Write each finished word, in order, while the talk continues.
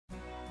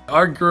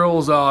Our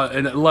girls at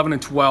 11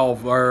 and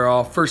 12,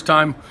 our first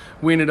time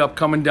we ended up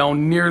coming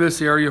down near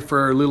this area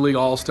for Little League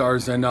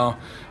All-Stars, and a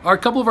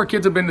couple of our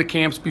kids have been to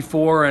camps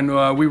before,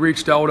 and we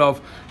reached out of,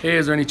 hey,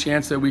 is there any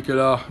chance that we could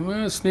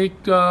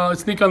sneak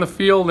on the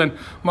field? And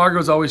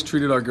Margo's always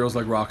treated our girls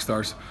like rock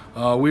stars.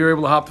 We were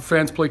able to hop the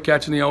fence, play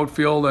catch in the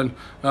outfield,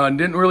 and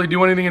didn't really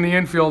do anything in the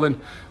infield.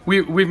 And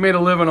we've made a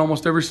living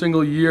almost every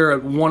single year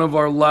at one of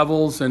our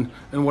levels and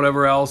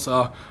whatever else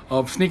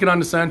of sneaking on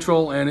to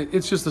Central, and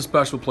it's just a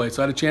special place.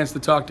 I had a chance to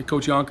talk to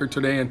Coach Jonker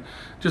today, and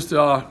just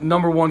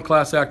 #1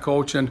 class act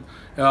coach, and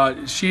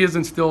she has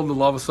instilled the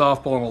love of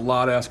softball in a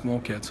lot of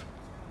Eskimo kids.